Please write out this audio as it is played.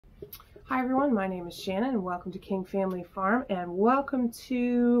Hi everyone, my name is Shannon and welcome to King Family Farm and welcome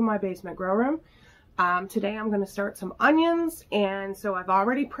to my basement grow room. Today I'm going to start some onions, and so I've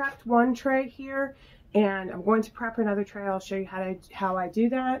already prepped one tray here and I'm going to prep another tray. I'll show you how I do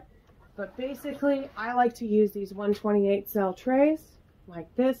that. But basically I like to use these 128 cell trays like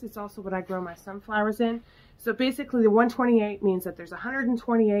this. It's also what I grow my sunflowers in. So basically the 128 means that there's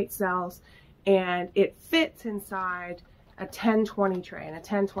 128 cells and it fits inside a 10-20 tray, and a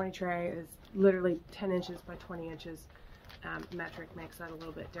 10-20 tray is literally 10 inches by 20 inches. Metric makes that a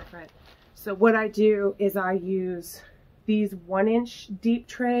little bit different. So what I do is I use these 1-inch deep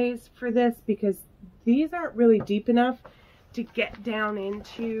trays for this because these aren't really deep enough to get down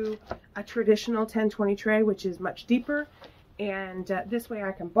into a traditional 10-20 tray, which is much deeper. And this way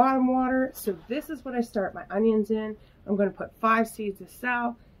I can bottom water. So this is what I start my onions in. I'm going to put 5 seeds a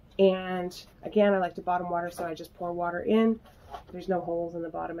cell. And again, I like to bottom water, so I just pour water in. There's no holes in the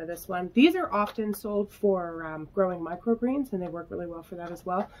bottom of this one. These are often sold for growing microgreens, and they work really well for that as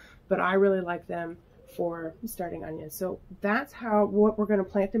well. But I really like them for starting onions. So that's what we're going to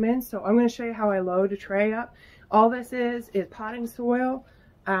plant them in. So I'm going to show you how I load a tray up. All this is potting soil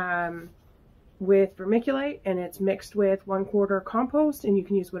with vermiculite, and it's mixed with 1/4 compost, and you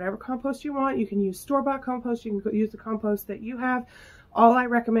can use whatever compost you want. You can use store-bought compost. You can use the compost that you have. All I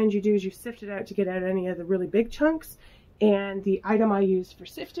recommend you do is you sift it out to get out any of the really big chunks. And the item I use for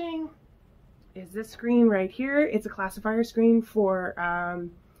sifting is this screen right here. It's a Classifier screen for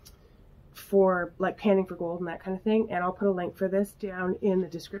like panning for gold and that kind of thing. And I'll put a link for this down in the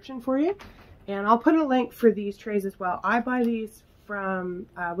description for you. And I'll put a link for these trays as well. I buy these from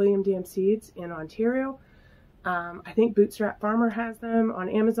William DM Seeds in Ontario. I think Bootstrap Farmer has them on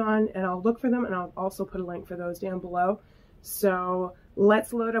Amazon, and I'll look for them, and I'll also put a link for those down below. So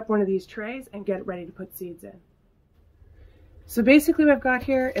let's load up one of these trays and get it ready to put seeds in. So basically what I've got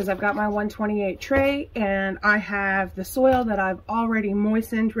here is I've got my 128 tray, and I have the soil that I've already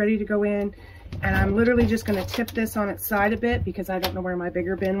moistened ready to go in, and I'm literally just going to tip this on its side a bit because I don't know where my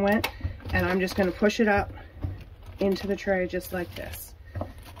bigger bin went, and I'm just going to push it up into the tray just like this.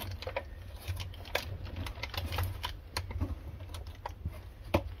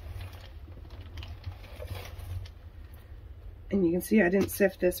 And you can see I didn't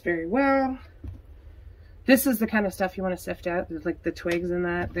sift this very well. This is the kind of stuff you want to sift out, like the twigs and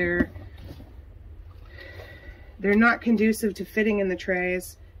that. They're not conducive to fitting in the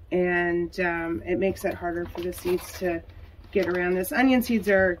trays, and it makes it harder for the seeds to get around this. Onion seeds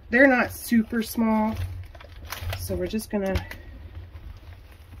they're not super small, so we're just gonna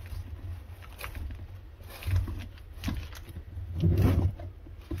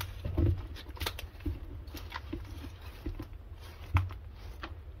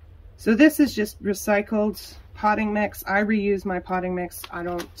So this is just recycled potting mix. I reuse my potting mix. I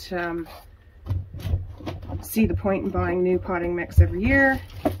don't see the point in buying new potting mix every year.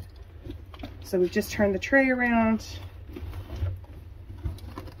 So we've just turned the tray around.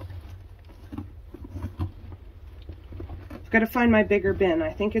 I've got to find my bigger bin.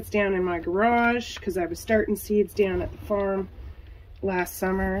 I think it's down in my garage because I was starting seeds down at the farm last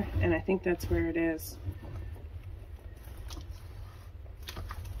summer, and I think that's where it is.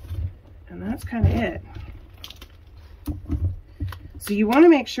 And that's kind of it. So you want to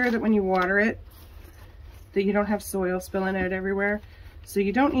make sure that when you water it, that you don't have soil spilling out everywhere. So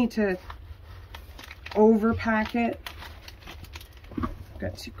you don't need to overpack it. I've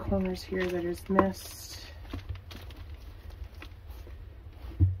got 2 corners here that is missed.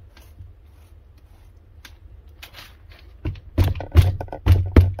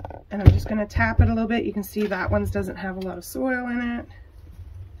 And I'm just going to tap it a little bit. You can see that one doesn't have a lot of soil in it.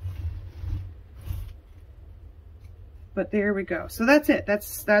 But there we go. So that's it.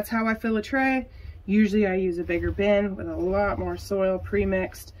 That's how I fill a tray. Usually I use a bigger bin with a lot more soil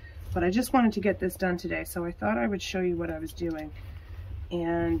pre-mixed, but I just wanted to get this done today, so I thought I would show you what I was doing.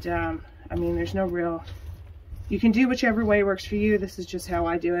 And I mean, there's no real, you can do whichever way works for you. This is just how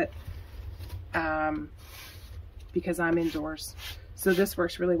I do it because I'm indoors. So this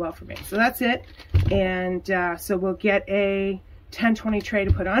works really well for me. So that's it. And so we'll get a 10-20 tray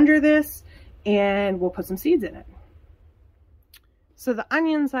to put under this, and we'll put some seeds in it. So the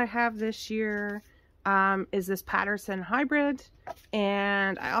onions I have this year is this Patterson hybrid,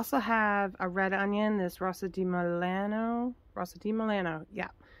 and I also have a red onion, this Rosa di Milano, yeah.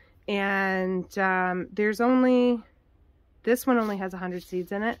 And there's only, this one only has 100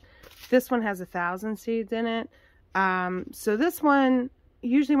 seeds in it. This one has 1,000 seeds in it. So this one,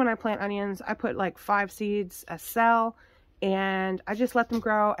 usually when I plant onions, I put like 5 seeds a cell, and I just let them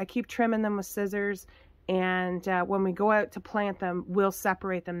grow. I keep trimming them with scissors, and when we go out to plant them, we'll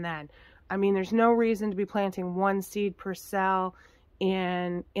separate them then. I mean, there's no reason to be planting 1 seed per cell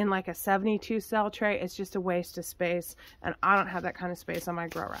in like a 72 cell tray. It's just a waste of space, and I don't have that kind of space on my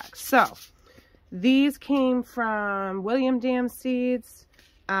grow rack. So these came from William Dam Seeds.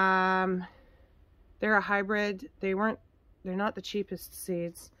 They're a hybrid. They're not the cheapest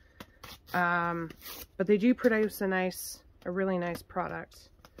seeds, but they do produce a really nice product.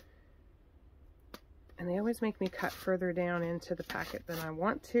 And they always make me cut further down into the packet than I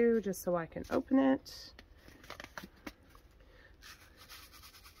want to, just so I can open it.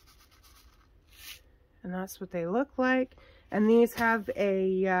 And that's what they look like. And these have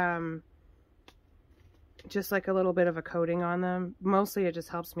a, just like a little bit of a coating on them. Mostly it just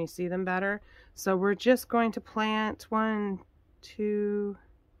helps me see them better. So we're just going to plant 1, 2,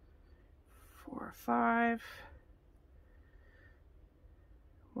 4, 5.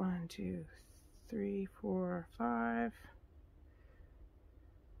 1, 2, 3, 4, 5.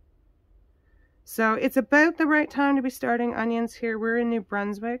 So it's about the right time to be starting onions here. We're in New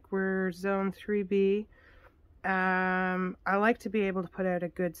Brunswick. We're zone 3B. I like to be able to put out a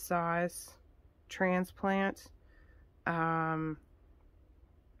good size transplant.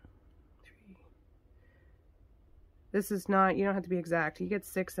 This is not, you don't have to be exact. You get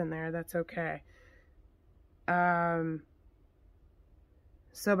 6 in there, that's okay.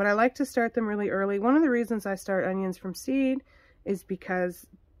 But I like to start them really early. One of the reasons I start onions from seed is because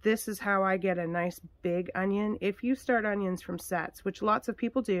this is how I get a nice big onion. If you start onions from sets, which lots of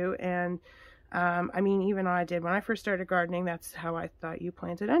people do, and I mean, even I did. When I first started gardening, that's how I thought you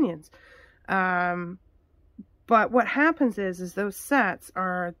planted onions. But what happens is those sets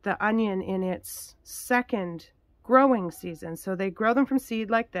are the onion in its second growing season. So they grow them from seed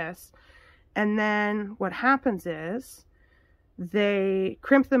like this. And then what happens is they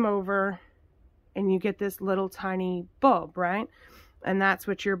crimp them over and you get this little tiny bulb, right? And that's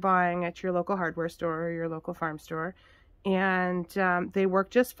what you're buying at your local hardware store or your local farm store. And they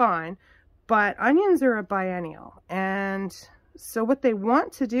work just fine. But onions are a biennial. And so what they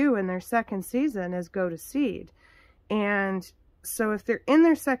want to do in their second season is go to seed. And so if they're in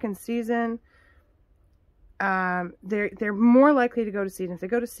their second season, they're more likely to go to seed. And if they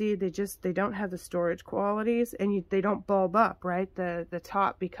go to seed, they don't have the storage qualities, and they don't bulb up, right? The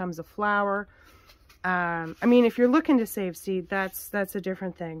top becomes a flower. I mean, if you're looking to save seed, that's a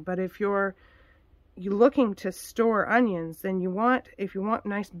different thing. But if you're looking to store onions, then if you want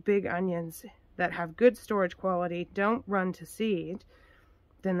nice big onions that have good storage quality, don't run to seed,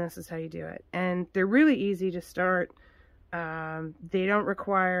 then this is how you do it. And they're really easy to start. They don't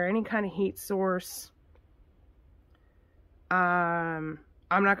require any kind of heat source. I'm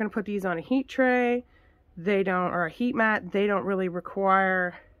not going to put these on a heat tray. Or a heat mat. They don't really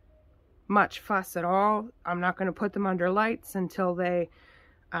require much fuss at all. I'm not going to put them under lights until they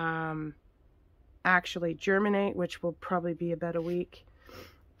actually germinate, which will probably be about a week.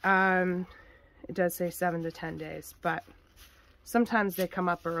 It does say 7 to 10 days, but sometimes they come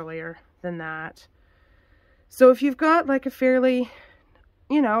up earlier than that. So if you've got like a fairly,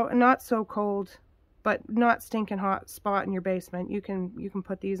 not so cold, but not stinking hot spot in your basement, you can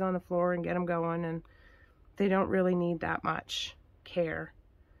put these on the floor and get them going, and they don't really need that much care.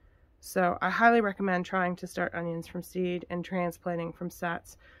 So I highly recommend trying to start onions from seed and transplanting from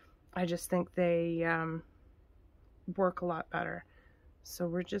sets. I just think they work a lot better. So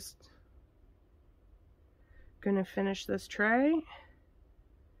we're just gonna finish this tray.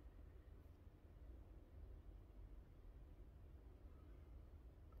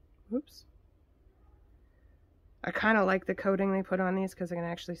 Oops. I kind of like the coating they put on these because I can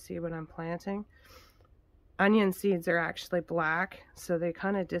actually see what I'm planting. Onion seeds are actually black, so they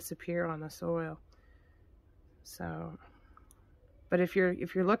kind of disappear on the soil. So, but if you're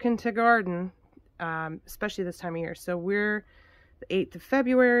looking to garden, especially this time of year, so we're the 8th of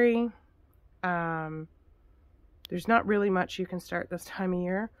February. There's not really much you can start this time of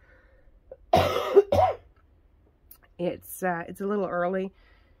year. It's a little early.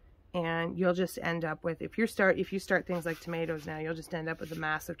 And you'll just end up with, if you start things like tomatoes now, you'll just end up with a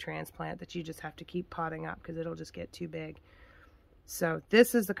massive transplant that you just have to keep potting up because it'll just get too big. So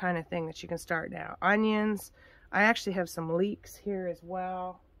this is the kind of thing that you can start now. Onions. I actually have some leeks here as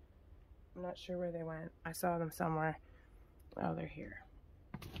well. I'm not sure where they went. I saw them somewhere. Oh, they're here.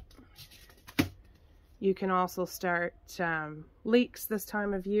 You can also start leeks this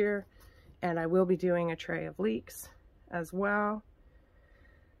time of year, and I will be doing a tray of leeks as well.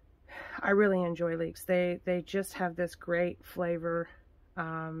 I really enjoy leeks. They just have this great flavor.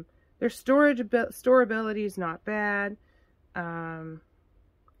 Their storability is not bad, and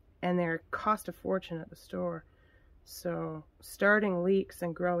they're cost a fortune at the store. So starting leeks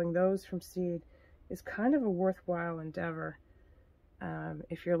and growing those from seed is kind of a worthwhile endeavor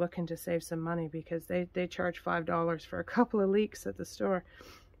if you're looking to save some money, because they charge $5 for a couple of leeks at the store.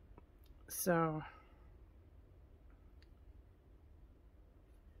 So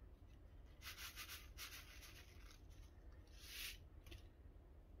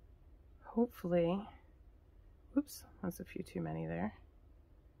hopefully, oops, that's a few too many there.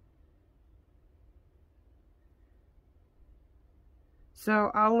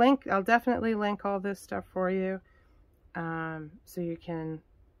 So I'll definitely link all this stuff for you. So you can,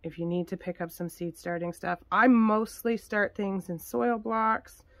 if you need to pick up some seed starting stuff. I mostly start things in soil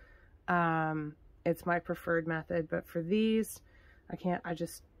blocks. It's my preferred method, but for these,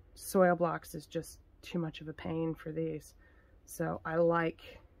 soil blocks is just too much of a pain for these. So I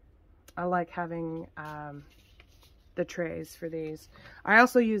like having the trays for these. I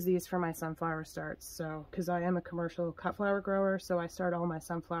also use these for my sunflower starts, so because I am a commercial cut flower grower, so I start all my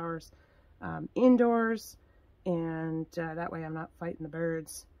sunflowers indoors, and that way I'm not fighting the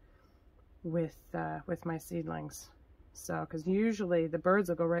birds with my seedlings. So because usually the birds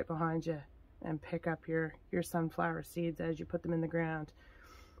will go right behind you and pick up your sunflower seeds as you put them in the ground.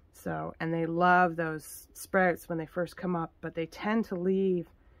 So, and they love those sprouts when they first come up, but they tend to leave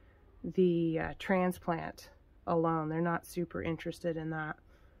the transplant alone. They're not super interested in that.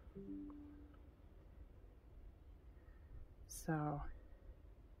 So,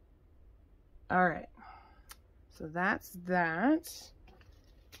 all right. So that's that.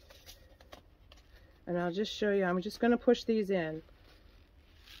 And I'll just show you, I'm just going to push these in.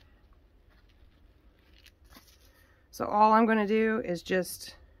 So all I'm going to do is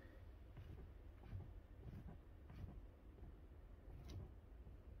just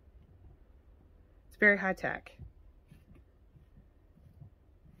very high tech.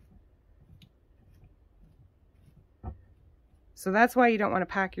 So that's why you don't want to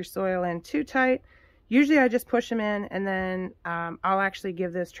pack your soil in too tight. Usually I just push them in, and then I'll actually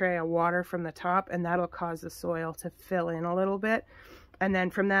give this tray a water from the top, and that'll cause the soil to fill in a little bit. And then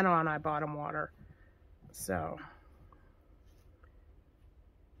from then on I bottom water. So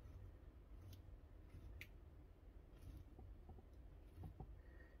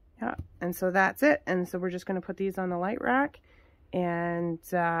yeah, and so that's it. And so we're just going to put these on the light rack, and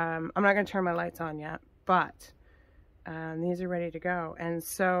I'm not going to turn my lights on yet, but these are ready to go. And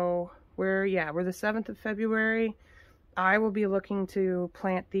so we're the 7th of February. I will be looking to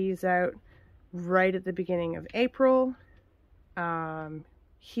plant these out right at the beginning of April.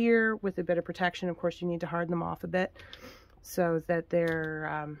 Here with a bit of protection. Of course, you need to harden them off a bit so that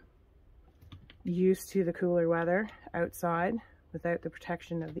they're used to the cooler weather outside without the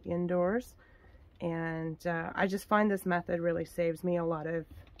protection of the indoors. And I just find this method really saves me a lot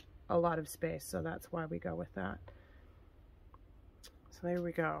of space, so that's why we go with that. So there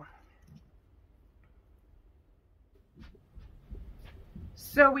we go.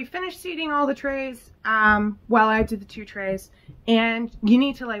 So we finished seeding all the trays. Well, I did the 2 trays, and you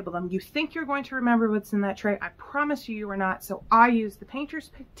need to label them. You think you're going to remember what's in that tray. I promise you are not. So I use the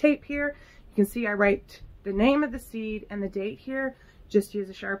painter's tape here. You can see I write the name of the seed and the date here. Just use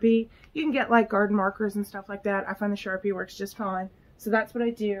a Sharpie. You can get like garden markers and stuff like that. I find the Sharpie works just fine. So that's what I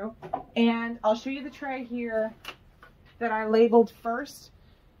do. And I'll show you the tray here that I labeled first.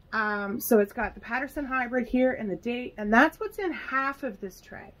 So it's got the Patterson hybrid here and the date, and that's what's in half of this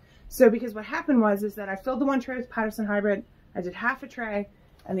tray. So because what happened was that I filled the one tray with Patterson hybrid, I did half a tray,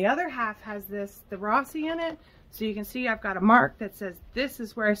 and the other half has the Rossi in it. So you can see I've got a mark that says this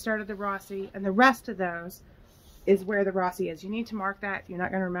is where I started the Rossi, and the rest of those is where the Rossi is. You need to mark that. You're not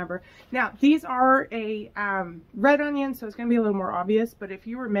going to remember. Now, these are a red onion, so it's going to be a little more obvious, but if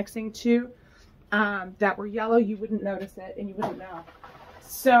you were mixing 2 that were yellow, you wouldn't notice it, and you wouldn't know.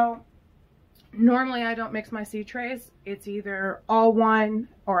 So normally I don't mix my seed trays. It's either all one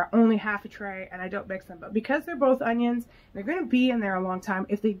or only half a tray, and I don't mix them. But because they're both onions, they're going to be in there a long time.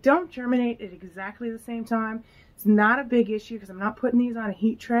 If they don't germinate at exactly the same time, it's not a big issue because I'm not putting these on a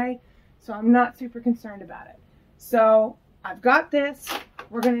heat tray, so I'm not super concerned about it. So I've got this.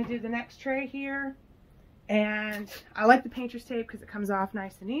 We're going to do the next tray here, and I like the painter's tape because it comes off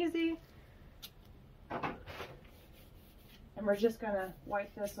nice and easy. And we're just going to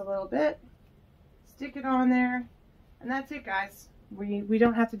wipe this a little bit, stick it on there, and that's it, guys. We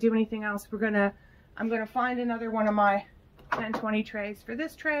don't have to do anything else. I'm going to find another one of my 10-20 trays for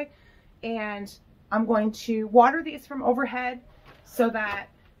this tray, and I'm going to water these from overhead so that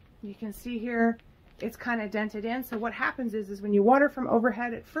you can see here it's kind of dented in. So what happens is when you water from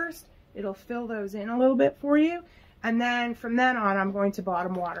overhead at first, it'll fill those in a little bit for you, and then from then on I'm going to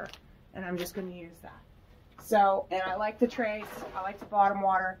bottom water, and I'm just going to use that. So, and I like the trays. I like to bottom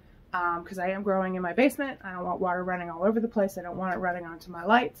water because I am growing in my basement. I don't want water running all over the place. I don't want it running onto my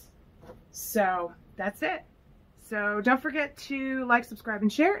lights. So that's it. So don't forget to like, subscribe,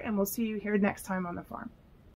 and share, and we'll see you here next time on the farm.